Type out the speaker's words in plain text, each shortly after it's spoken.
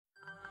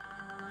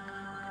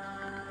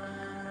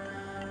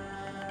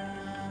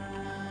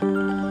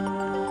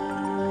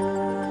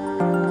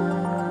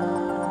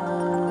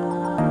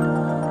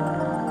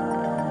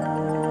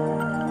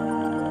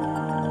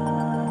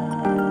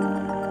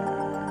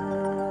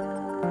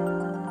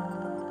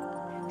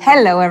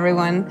Hello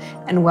everyone,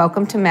 and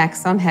welcome to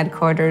Maxon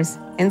headquarters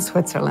in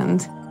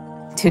Switzerland.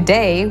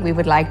 Today, we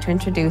would like to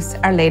introduce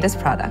our latest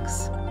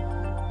products.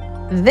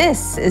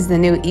 This is the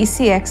new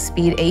ECX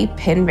Speed 8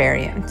 pin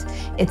variant.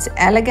 Its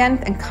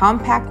elegant and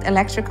compact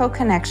electrical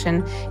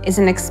connection is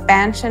an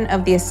expansion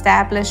of the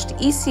established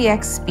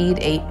ECX Speed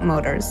 8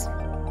 motors.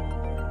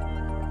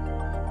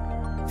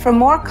 For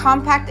more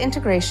compact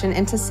integration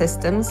into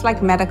systems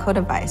like medical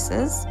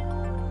devices,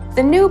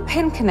 the new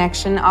pin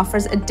connection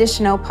offers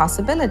additional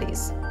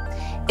possibilities.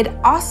 It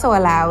also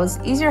allows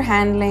easier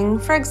handling,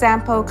 for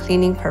example,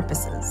 cleaning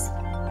purposes.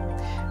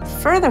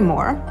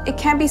 Furthermore, it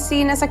can be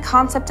seen as a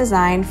concept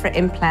design for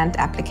implant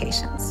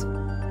applications.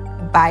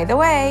 By the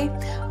way,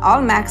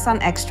 all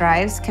Maxon X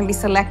drives can be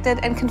selected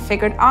and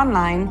configured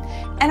online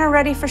and are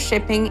ready for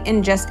shipping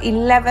in just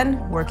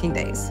 11 working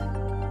days.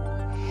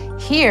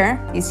 Here,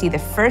 you see the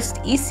first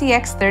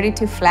ECX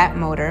 32 flat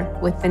motor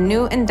with the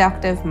new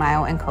inductive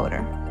MILE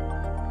encoder.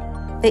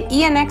 The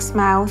ENX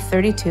MILE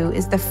 32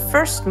 is the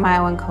first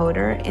MILE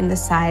encoder in the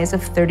size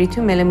of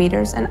 32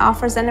 millimeters and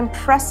offers an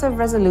impressive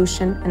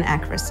resolution and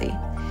accuracy.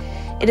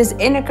 It is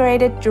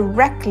integrated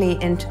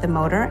directly into the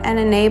motor and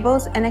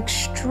enables an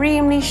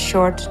extremely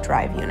short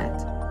drive unit.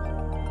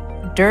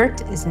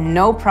 Dirt is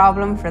no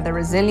problem for the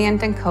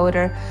resilient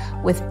encoder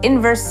with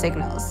inverse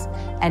signals,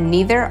 and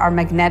neither are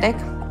magnetic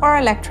or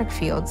electric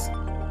fields.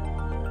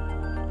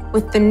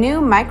 With the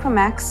new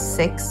Micromax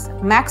 6,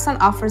 Maxon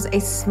offers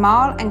a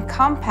small and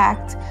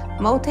compact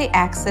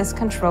multi-axis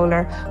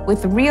controller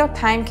with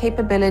real-time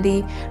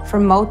capability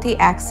for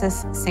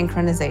multi-axis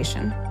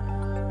synchronization.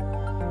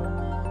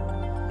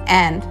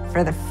 And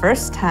for the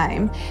first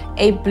time,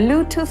 a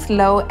Bluetooth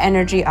Low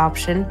Energy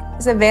option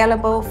is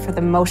available for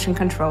the motion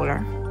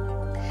controller.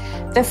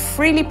 The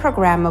freely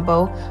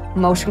programmable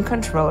motion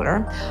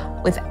controller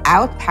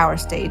without power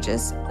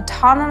stages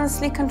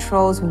autonomously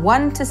controls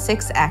 1 to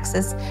 6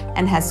 axes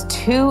and has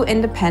 2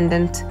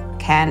 independent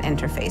CAN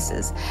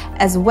interfaces,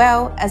 as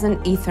well as an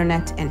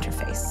Ethernet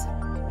interface.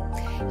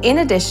 In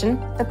addition,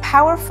 the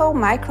powerful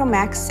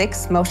Micromax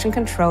 6 motion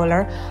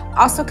controller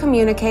also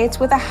communicates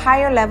with a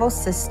higher level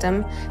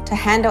system to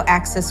handle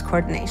axis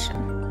coordination.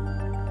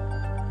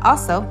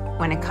 Also,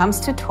 when it comes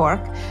to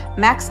torque,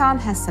 Maxon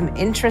has some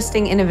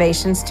interesting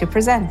innovations to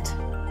present.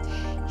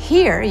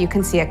 Here you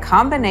can see a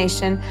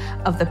combination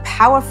of the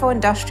powerful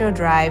industrial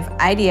drive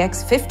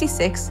IDX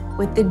 56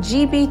 with the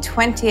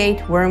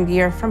GB28 worm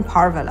gear from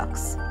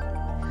Parvalux.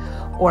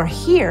 Or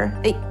here,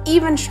 the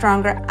even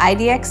stronger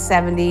IDX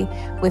 70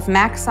 with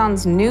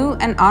Maxon's new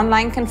and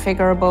online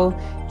configurable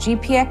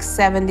GPX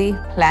 70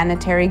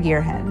 planetary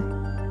gearhead.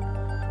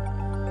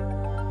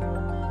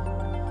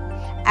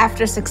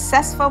 After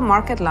successful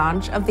market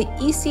launch of the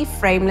EC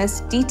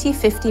frameless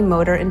DT50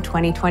 motor in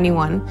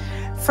 2021,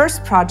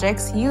 first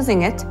projects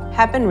using it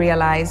have been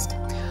realized.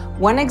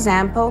 One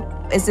example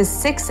is a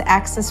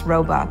 6-axis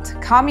robot,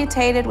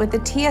 commutated with the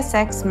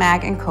TSX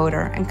MAG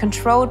encoder and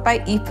controlled by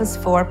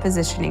E+4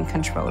 positioning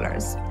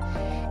controllers.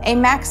 A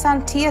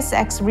Maxon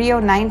TSX Rio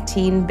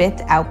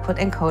 19-bit output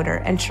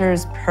encoder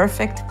ensures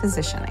perfect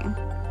positioning.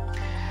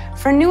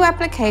 For new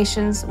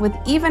applications with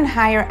even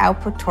higher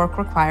output torque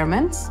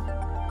requirements,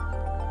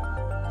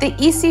 the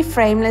EC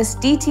frameless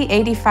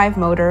DT85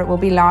 motor will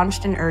be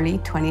launched in early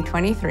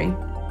 2023.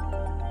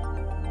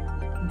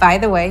 By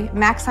the way,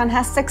 Maxon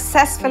has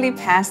successfully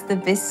passed the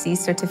BIS-C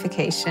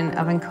certification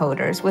of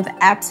encoders with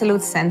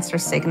absolute sensor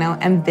signal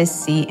and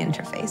BIS-C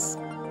interface.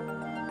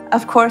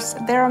 Of course,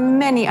 there are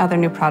many other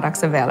new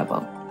products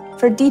available.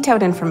 For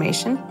detailed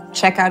information,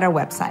 check out our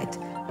website,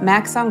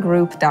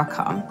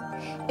 maxongroup.com.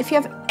 If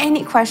you have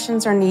any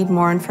questions or need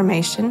more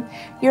information,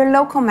 your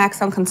local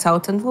Maxon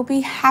consultant will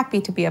be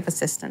happy to be of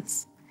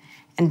assistance.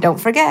 And don't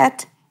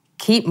forget,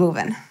 keep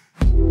moving.